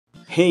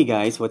Hey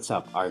guys, what's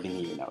up?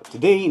 Arvin here now.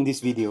 Today in this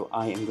video,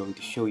 I am going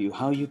to show you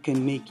how you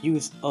can make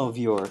use of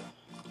your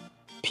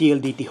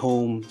PLDT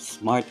Home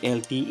Smart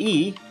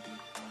LTE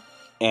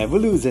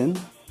Evolution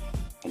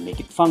and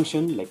make it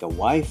function like a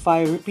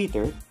Wi-Fi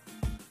repeater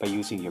by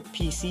using your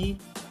PC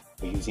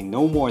or using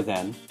no more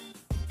than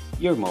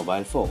your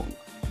mobile phone.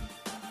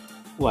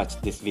 Watch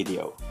this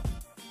video.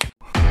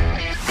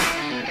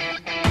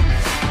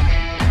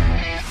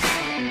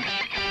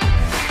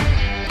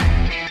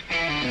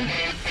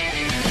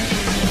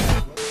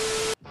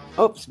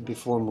 Oops,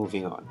 before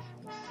moving on,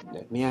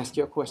 let me ask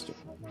you a question.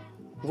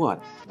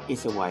 What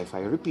is a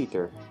Wi-Fi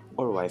repeater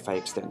or Wi-Fi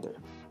extender?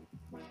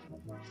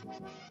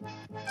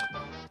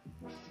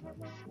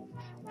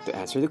 To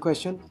answer the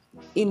question,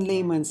 in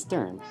layman's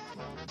term,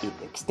 it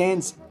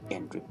extends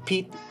and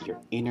repeats your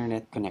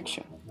internet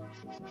connection.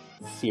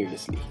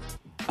 Seriously.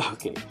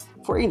 Okay,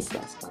 for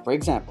instance, or for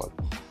example,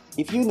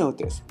 if you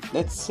notice,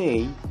 let's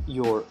say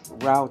your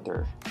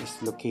router is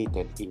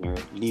located in your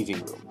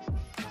living room.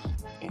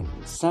 And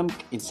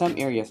in some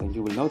areas, and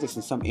you will notice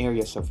in some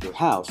areas of your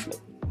house, like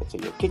let's say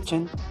your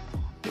kitchen,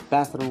 your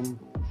bathroom,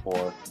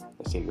 or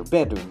let's say your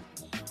bedroom,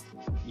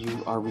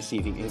 you are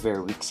receiving a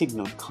very weak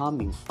signal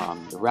coming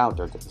from the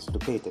router that is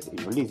located in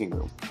your living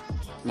room.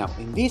 Now,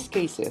 in these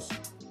cases,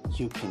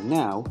 you can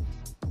now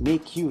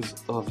make use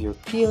of your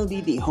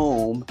PLDT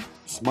Home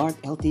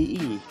Smart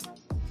LTE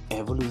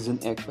Evolution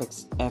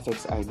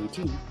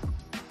FX-ID3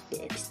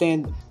 to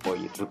extend or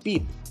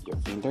repeat your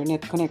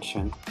internet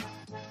connection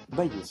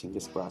by using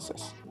this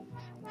process.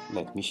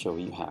 Let me show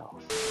you how.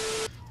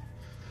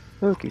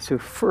 Okay, so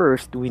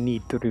first we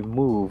need to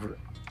remove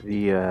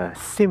the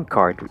SIM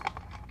card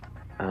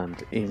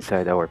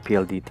inside our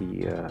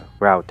PLDT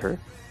router.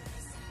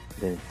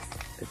 Then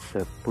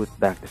let's put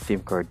back the SIM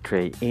card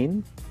tray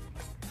in.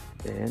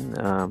 Then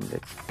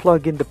let's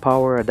plug in the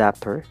power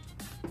adapter.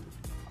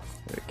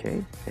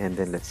 Okay, and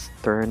then let's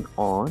turn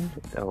on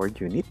our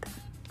unit.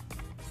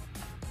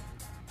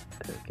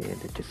 Okay,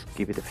 and then just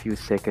give it a few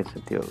seconds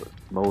until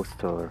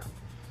almost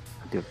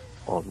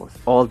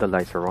all the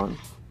lights are on.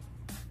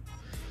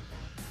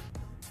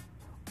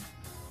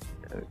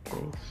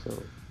 Okay,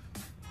 so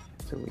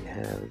we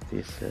have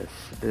this.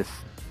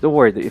 Don't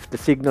worry, if the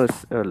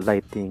signal's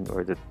lighting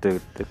or the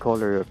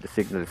color of the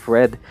signal is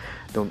red,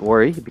 don't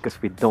worry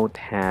because we don't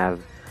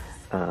have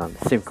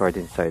SIM card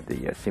inside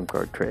the SIM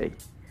card tray.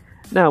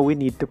 Now we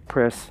need to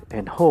press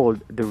and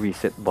hold the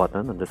reset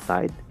button on the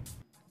side.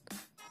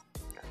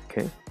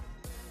 Okay,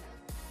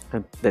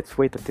 and let's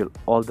wait until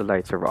all the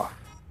lights are off.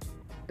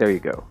 There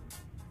you go.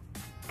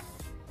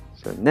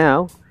 So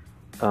now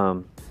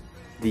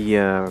the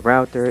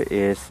router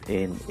is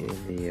in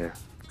the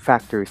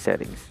factory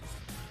settings,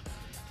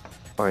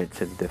 or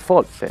it's in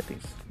default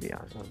settings to be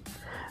honest.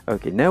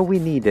 Okay, now we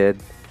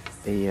needed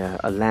a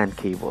LAN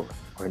cable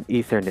or an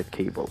Ethernet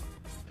cable,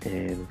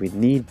 and we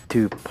need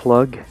to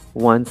plug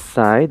one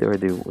side or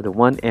the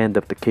one end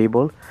of the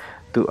cable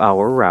to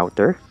our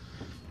router.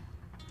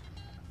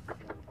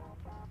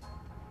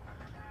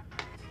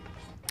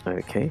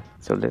 Okay,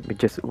 so let me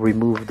just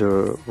remove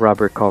the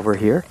rubber cover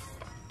here.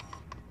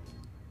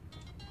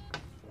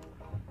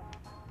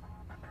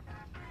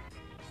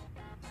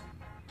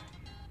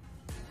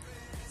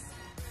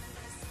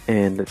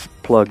 And let's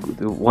plug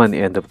the one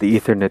end of the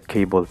Ethernet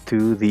cable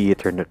to the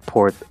Ethernet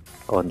port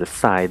on the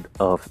side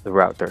of the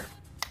router.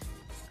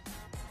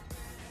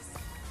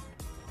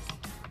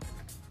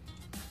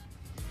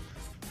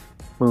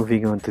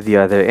 Moving on to the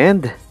other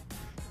end.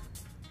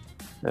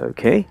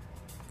 Okay,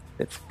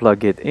 let's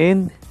plug it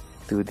in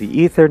to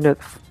the Ethernet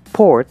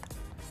port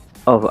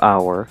of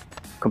our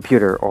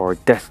computer or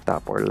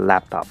desktop or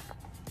laptop.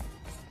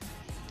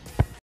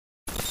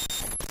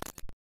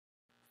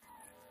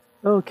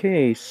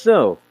 Okay,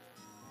 so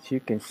as you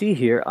can see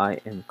here, I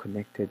am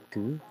connected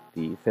to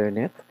the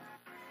Ethernet.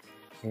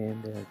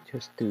 And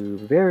just to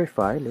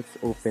verify, let's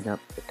open up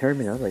the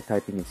terminal by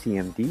typing in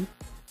CMD.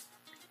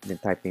 Then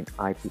type in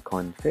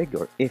ipconfig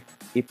or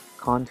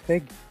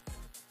ifconfig.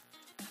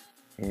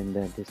 And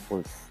this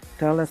will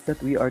tell us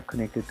that we are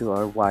connected to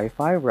our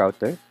Wi-Fi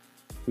router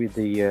with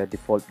the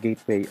default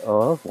gateway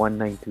of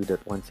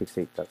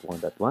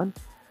 192.168.1.1.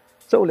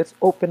 So let's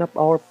open up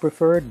our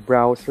preferred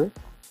browser,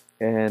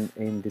 and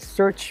in the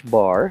search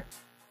bar,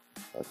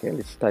 okay,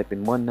 let's type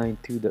in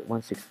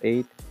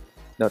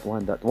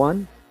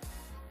 192.168.1.1.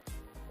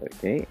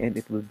 okay, and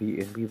we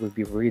will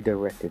be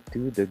redirected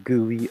to the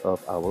GUI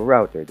of our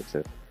router. That's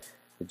the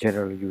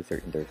general user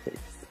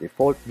interface. The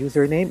default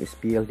username is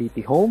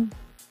PLDT Home.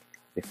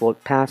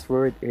 Default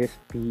password is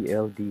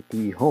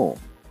PLDT Home.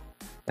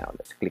 Now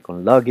let's click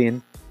on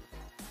login,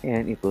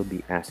 and it will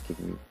be asking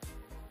me.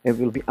 It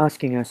will be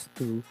asking us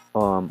to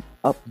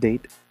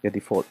update the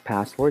default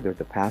password or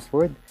the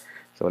password.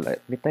 So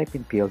let me type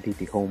in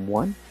PLDT Home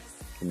 1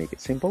 to make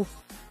it simple,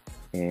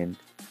 and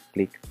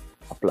click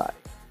apply.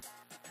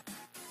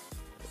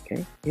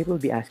 Okay, it will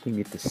be asking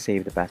me to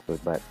save the password,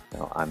 but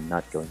no, I'm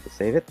not going to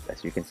save it.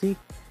 As you can see,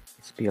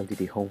 it's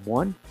PLDT Home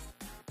 1.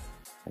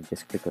 And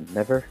just click on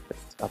never, but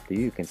it's up to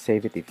you. You can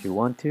save it if you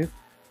want to.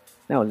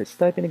 Now let's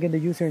type in again the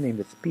username.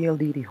 That's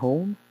PLDT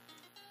home,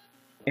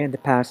 and the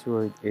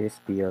password is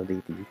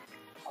PLDT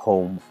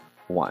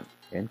home1.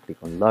 And click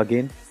on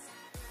login.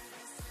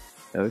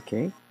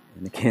 Okay,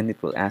 and again it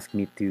will ask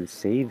me to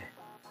save.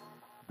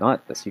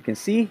 Not, as you can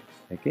see.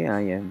 Okay,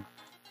 I am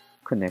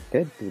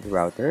connected to the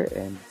router,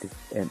 and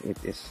it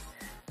is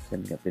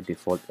sending up the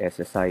default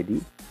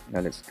SSID.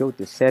 Now let's go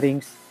to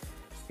settings,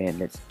 and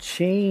let's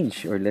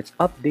change, or let's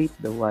update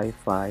the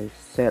Wi-Fi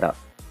setup.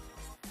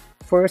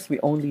 First, we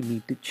only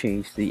need to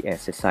change the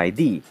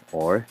SSID,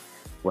 or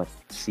what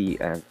you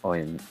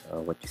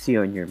see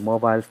on your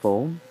mobile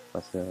phone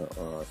as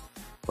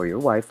for your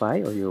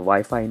Wi-Fi, or your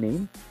Wi-Fi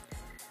name.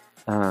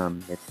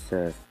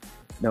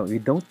 No, you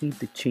don't need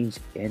to change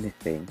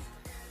anything.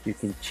 You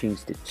can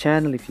change the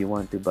channel if you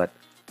want to, but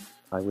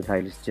I would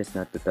highly suggest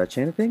not to touch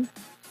anything.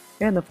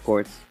 And of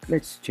course,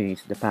 let's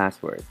change the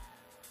password.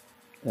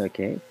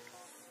 Okay,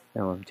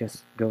 now I'm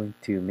just going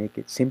to make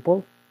it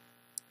simple.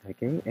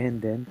 Okay,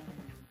 and then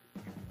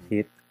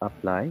hit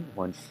apply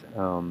once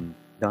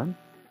done.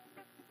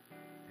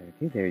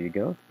 Okay, there you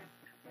go.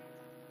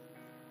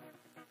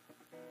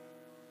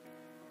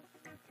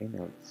 Okay,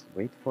 now let's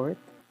wait for it.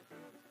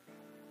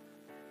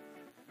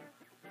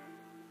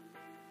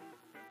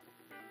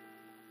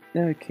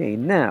 Okay,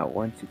 now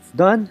once it's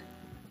done,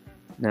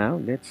 now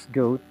let's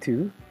go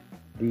to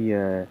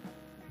the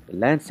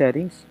LAN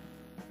settings.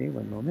 Okay,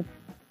 one moment.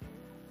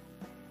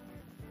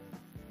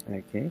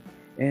 Okay,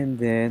 and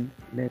then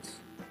let's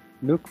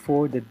look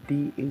for the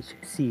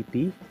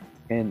DHCP,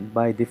 and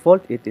by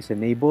default it is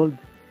enabled.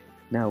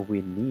 Now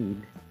we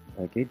need,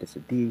 okay, that's a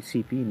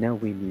DHCP. Now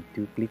we need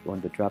to click on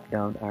the drop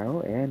down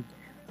arrow, and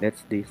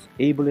let's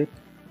disable it,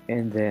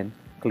 and then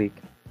click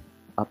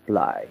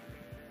apply.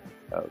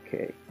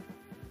 Okay.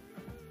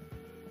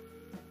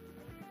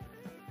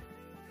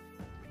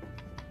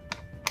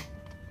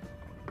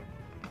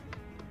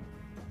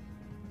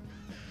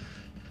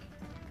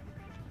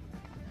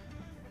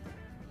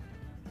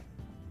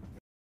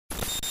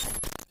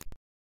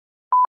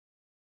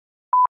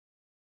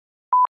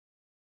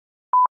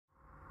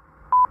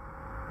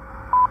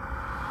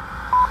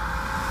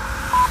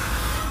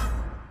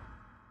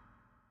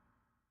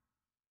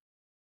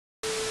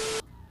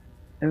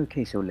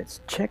 Okay, so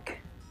let's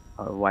check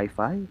our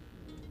Wi-Fi.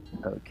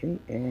 Okay,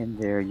 and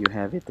there you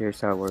have it.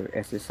 There's our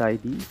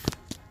SSID.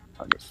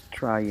 Let's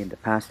try in the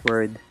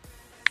password.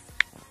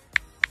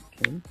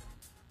 Okay.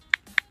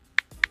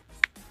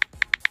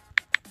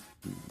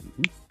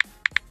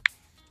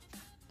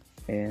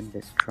 And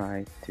let's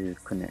try to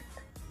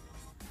connect.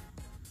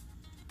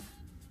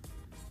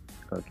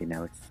 Okay,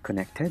 now it's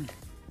connected.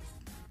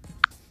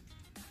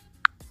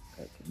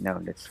 Okay,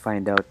 now let's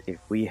find out if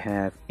we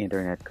have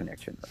internet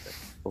connection.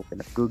 Let's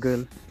open up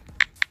Google.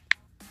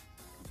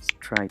 Let's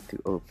try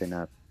to open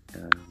up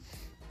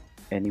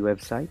any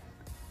website,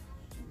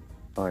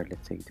 or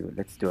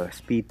let's do a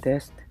speed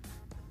test.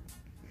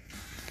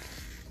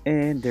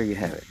 And there you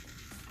have it.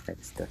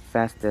 That's the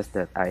fastest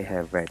that I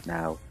have right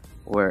now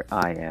where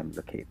I am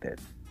located.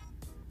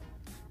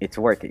 It's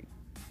working.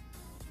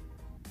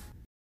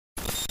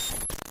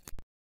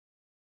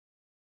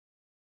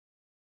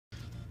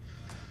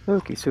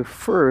 Okay, so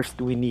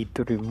first we need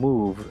to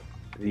remove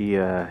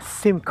the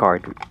SIM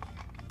card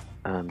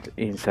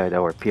inside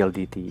our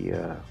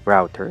PLDT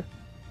router.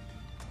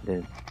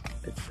 Then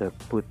let's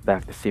put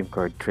back the SIM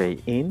card tray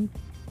in.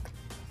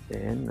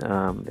 Then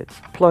let's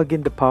plug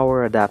in the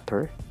power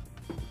adapter.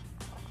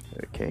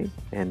 Okay,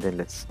 and then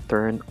let's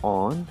turn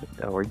on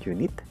our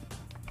unit.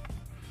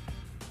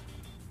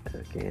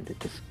 Okay, and then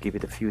just give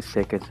it a few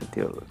seconds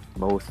until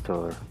almost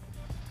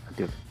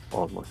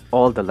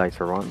all the lights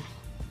are on.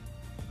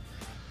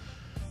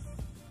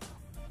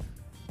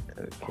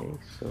 Okay,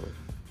 so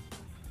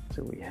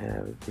we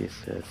have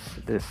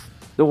this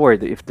don't worry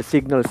if the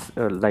signal's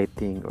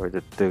lighting, or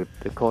the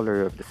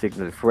color of the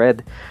signal is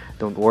red,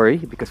 don't worry,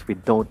 because we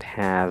don't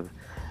have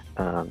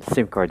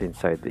SIM card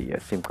inside the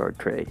SIM card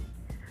tray.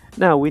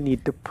 Now we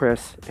need to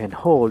press and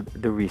hold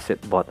the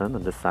reset button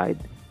on the side.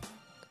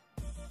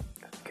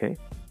 Okay,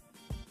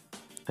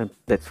 and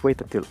let's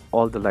wait until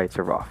all the lights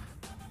are off.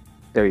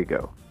 There you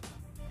go.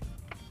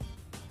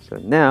 So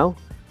now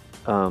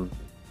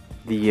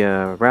the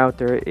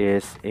router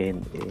is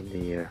in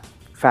the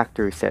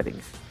factory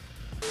settings.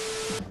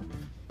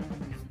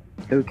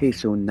 Okay,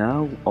 so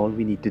now all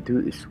we need to do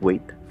is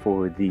wait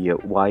for the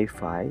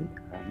Wi-Fi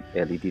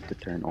LED to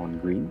turn on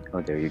green.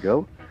 Oh, there you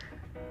go.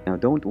 Now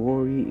don't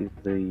worry if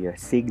the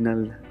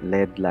signal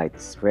LED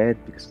lights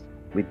red, because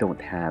we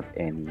don't have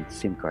any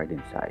SIM card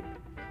inside.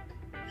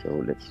 So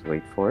let's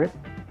wait for it.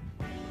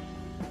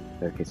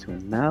 Okay, so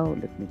now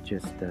let me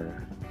just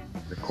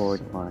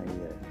record my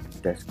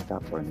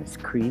desktop or my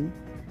screen.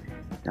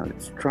 Now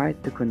let's try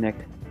to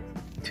connect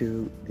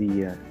to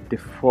the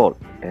default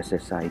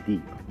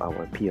SSID of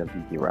our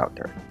PLDT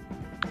router.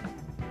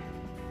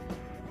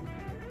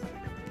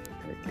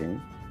 Okay.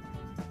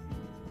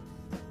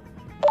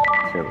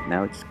 So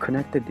now it's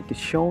connected. It is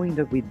showing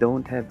that we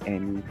don't have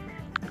any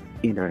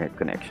internet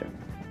connection.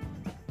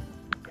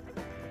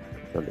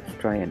 So let's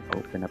try and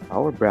open up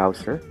our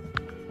browser.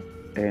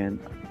 and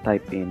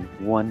type in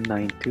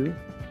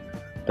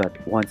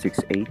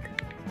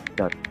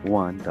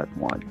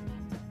 192.168.1.1,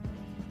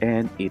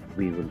 and it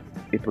will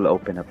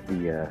open up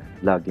the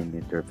login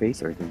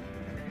interface, or the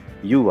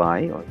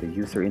UI, or the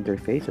user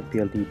interface of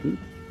PLDT.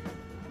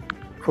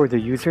 For the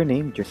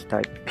username, just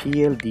type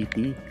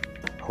PLDT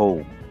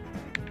home,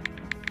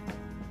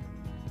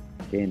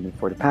 and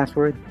for the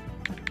password,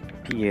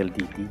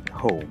 PLDT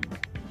home,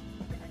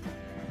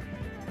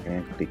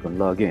 and click on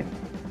login.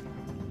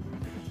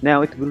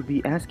 Now it will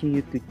be asking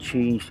you to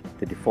change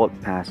the default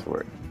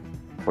password.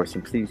 For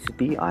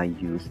simplicity, I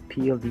use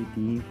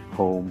PLDT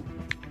home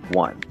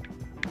 1.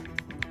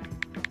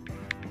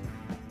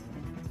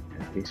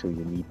 Okay, so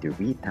you need to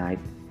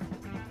retype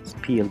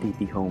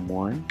PLDT home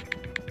 1.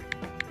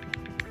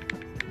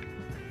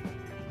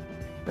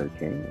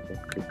 Okay, then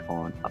click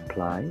on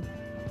apply.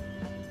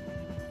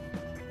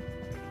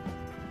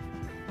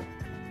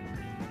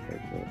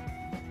 Okay,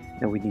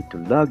 now we need to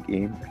log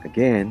in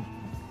again.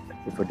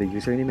 For the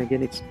username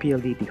again, it's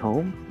PLDT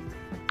home.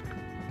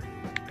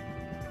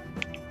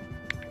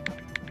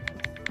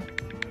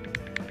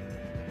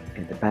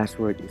 And the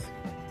password is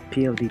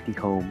PLDT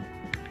home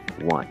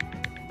 1.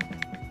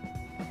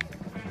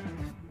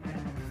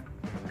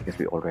 Because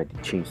we already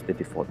changed the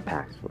default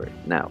password.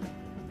 Now,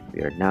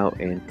 we are now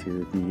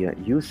into the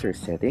user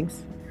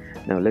settings.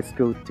 Now let's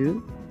go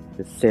to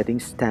the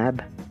settings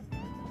tab.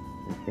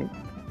 Okay.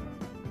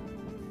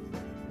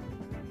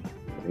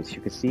 As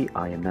you can see,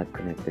 I am not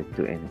connected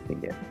to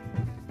anything yet.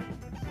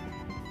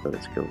 So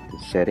let's go to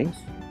settings,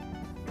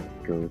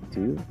 go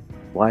to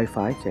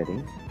Wi-Fi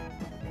settings.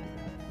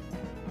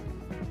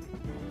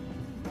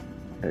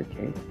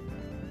 Okay,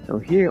 so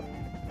here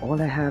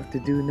all I have to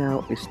do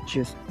now is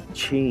just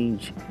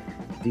change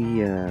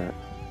the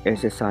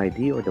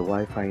SSID or the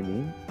Wi-Fi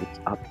name. It's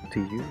up to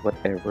you,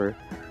 whatever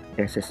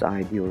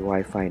SSID or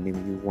Wi-Fi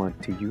name you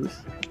want to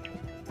use.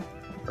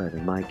 But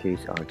in my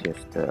case, I'll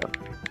just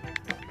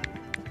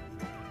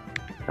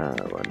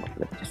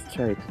let's just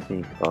try to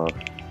think of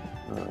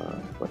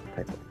what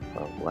type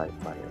of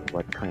Wi-Fi, or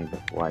what kind of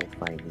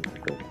Wi-Fi name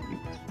I'm going to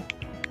use.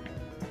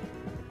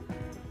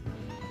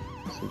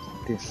 Since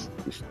this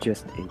is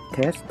just a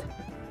test,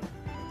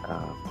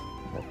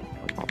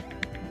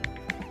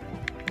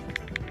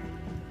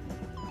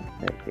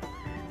 okay.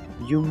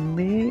 You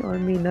may or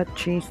may not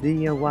change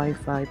the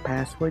Wi-Fi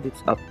password.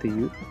 It's up to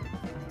you.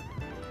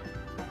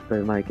 But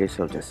in my case,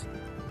 I'll just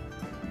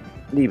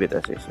leave it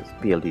as is. It's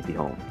PLDT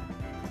home.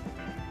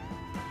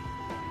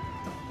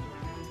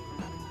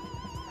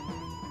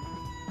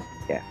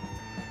 Yeah.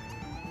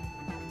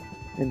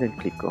 And then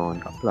click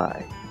on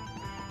apply.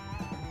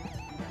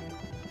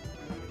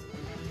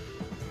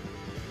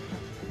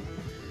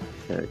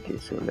 Okay,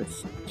 so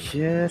let's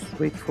just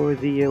wait for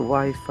the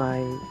Wi-Fi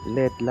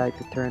LED light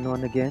to turn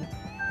on again.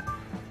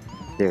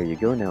 There you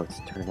go, now it's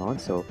turned on,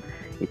 so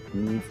it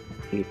means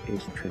it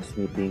is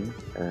transmitting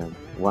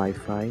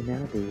Wi-Fi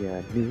now,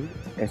 the new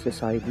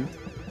SSID.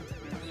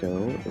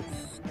 So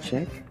let's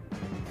check.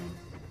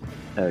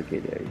 Okay,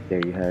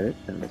 there you have it.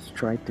 And let's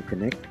try to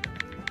connect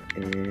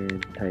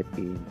and type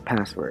in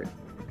password.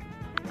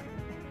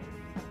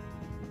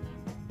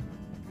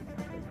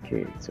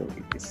 Okay, so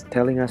it is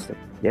telling us that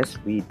yes,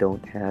 we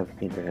don't have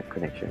internet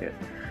connection yet.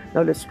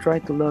 Now let's try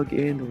to log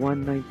in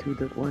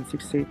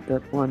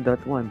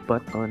 192.168.1.1,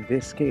 but on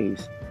this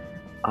case,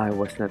 I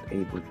was not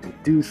able to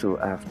do so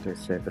after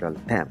several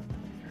attempts.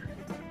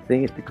 The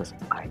thing is because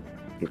I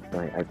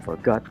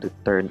forgot to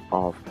turn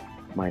off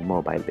my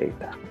mobile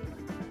data.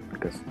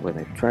 Because when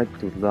I tried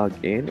to log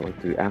in or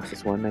to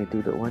access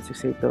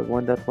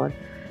 192.168.1.1,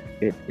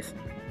 it is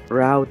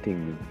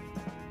routing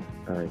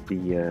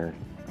me.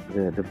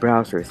 The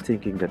browser is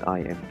thinking that I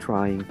am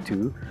trying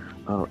to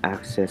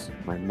access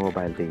my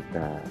mobile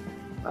data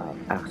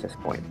access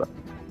point, but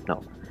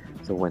no.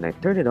 So when I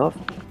turn it off,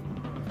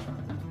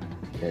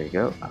 there you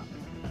go.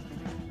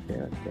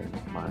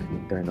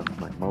 Turn off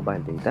my mobile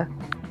data,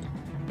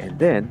 and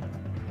then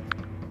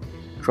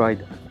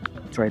tried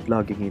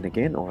logging in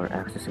again or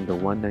accessing the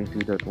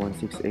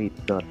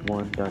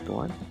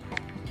 192.168.1.1,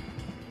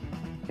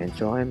 and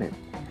so I'm in.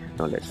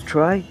 Now let's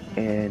try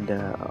and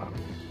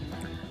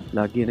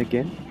log in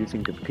again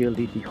using the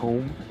PLDT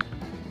home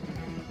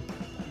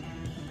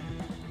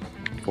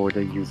for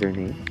the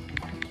username,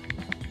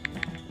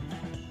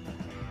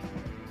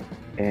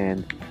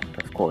 and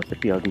of course the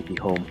PLDT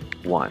home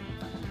 1.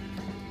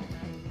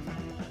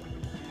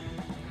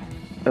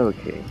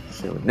 Okay,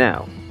 so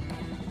now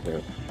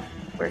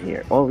we're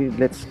here.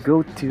 Let's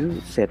go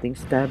to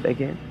settings tab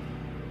again,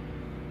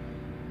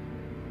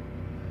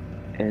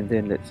 and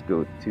then let's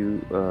go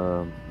to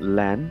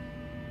LAN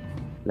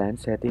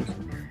settings.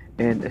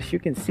 And as you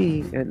can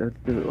see, or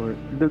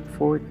look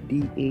for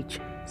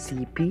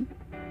DHCP, and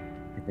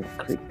then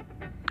click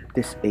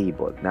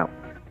disable. Now,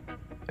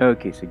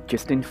 okay, so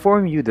just to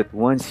inform you that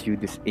once you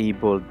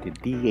disable the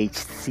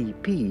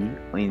DHCP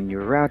in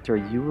your router,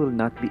 you will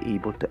not be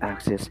able to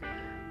access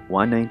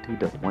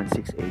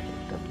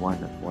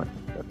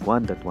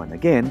 192.168.1.1.1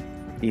 again,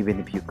 even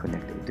if you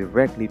connect it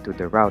directly to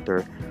the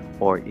router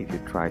or if you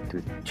try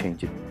to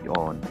change it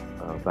on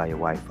via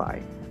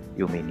Wi-Fi,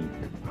 you may need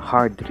to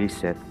hard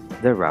reset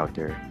the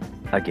router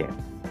again.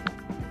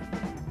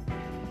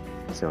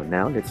 So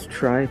now let's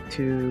try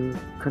to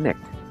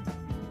connect.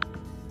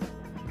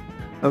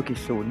 Okay,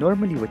 so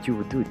normally what you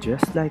would do,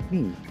 just like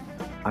me,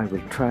 I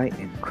will try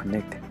and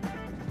connect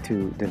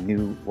to the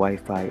new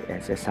Wi-Fi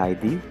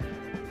SSID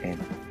and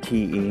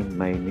key in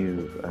my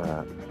new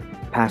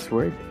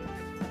password.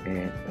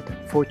 But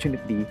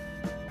unfortunately,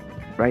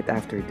 right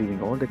after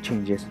doing all the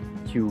changes,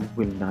 you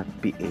will not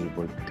be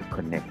able to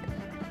connect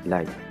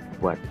like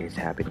what is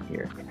happening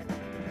here.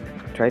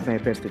 Tried my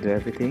best to do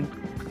everything,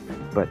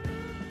 but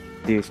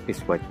this is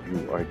what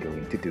you are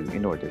going to do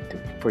in order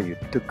for you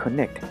to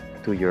connect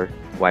to your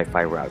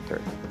Wi-Fi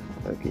router.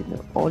 Okay, now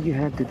all you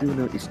have to do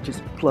now is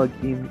just plug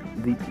in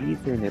the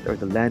Ethernet or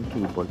the LAN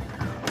cable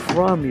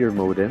from your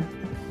modem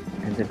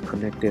and then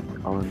connect it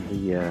on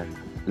the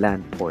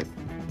LAN port.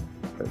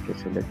 Okay,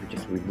 so let me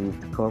just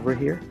remove the cover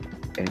here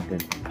and then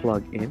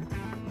plug in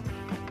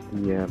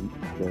the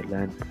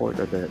LAN port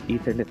or the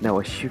Ethernet. Now,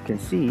 as you can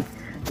see,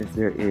 since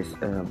there is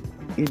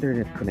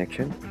internet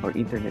connection or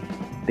internet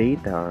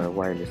data or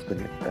wireless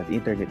connect, the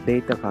internet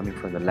data coming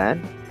from the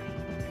LAN,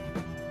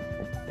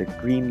 the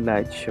green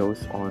light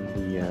shows on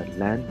the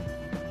LAN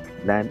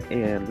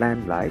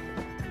light,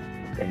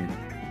 and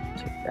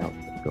check out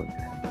what's going to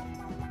happen.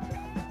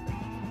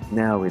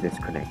 Now it is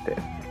connected.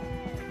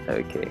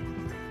 Okay,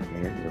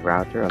 and the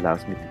router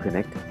allows me to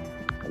connect.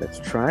 Let's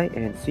try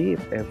and see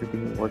if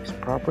everything works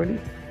properly.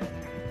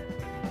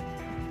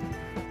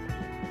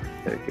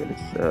 Okay,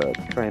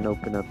 let's try and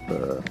open up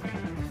a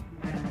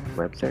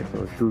website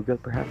or Google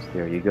perhaps.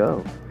 There you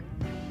go.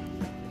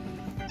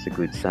 It's a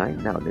good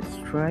sign. Now let's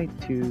try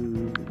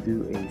to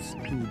do a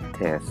speed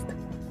test.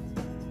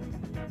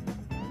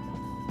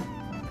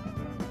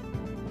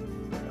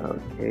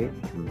 Okay,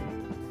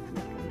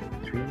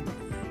 3,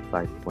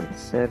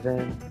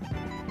 5.7,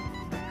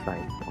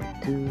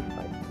 5.2,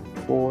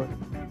 5.4.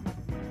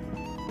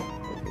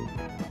 Okay.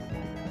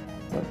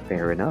 Well,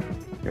 fair enough.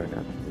 Fair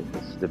enough.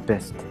 This is the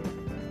best.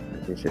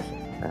 This is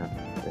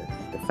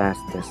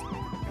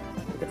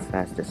the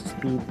fastest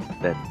speed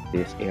that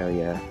this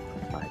area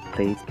my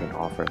place can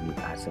offer me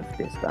as of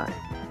this time.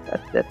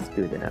 That's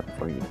good enough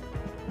for me.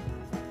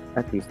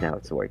 At least now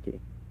it's working.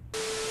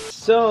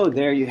 So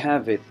there you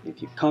have it.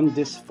 If you come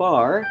this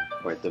far,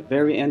 or at the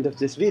very end of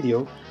this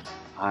video,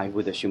 I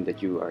would assume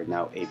that you are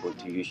now able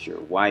to use your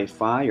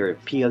Wi-Fi or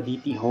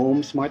PLDT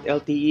Home Smart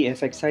LTE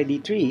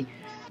FX-ID3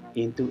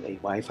 into a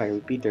Wi-Fi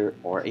repeater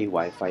or a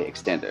Wi-Fi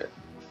extender.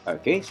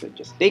 Okay, so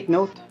just take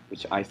note,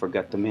 which I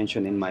forgot to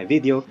mention in my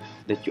video,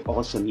 that you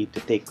also need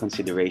to take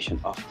consideration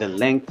of the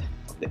length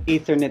of the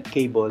Ethernet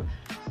cable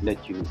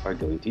that you are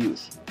going to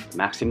use.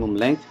 Maximum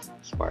length,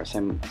 as far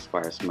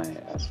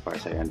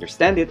as I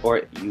understand it,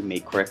 or you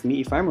may correct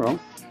me if I'm wrong,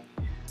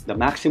 the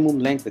maximum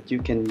length that you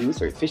can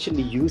use or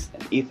efficiently use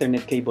an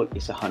Ethernet cable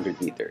is 100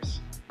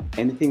 meters.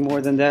 Anything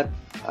more than that,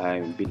 I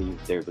believe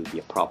there will be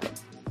a problem.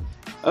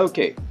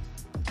 Okay,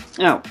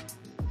 now,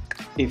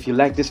 if you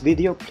like this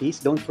video, please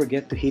don't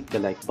forget to hit the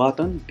like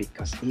button,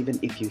 because even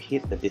if you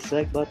hit the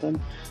dislike button,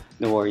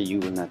 no worry, you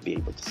will not be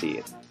able to see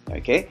it.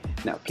 Okay,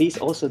 now please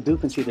also do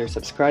consider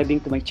subscribing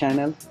to my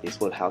channel. This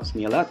will help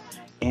me a lot,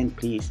 and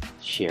please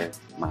share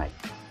my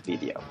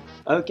video.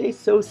 Okay,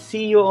 so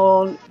see you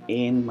all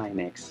in my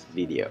next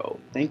video.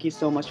 Thank you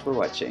so much for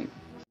watching.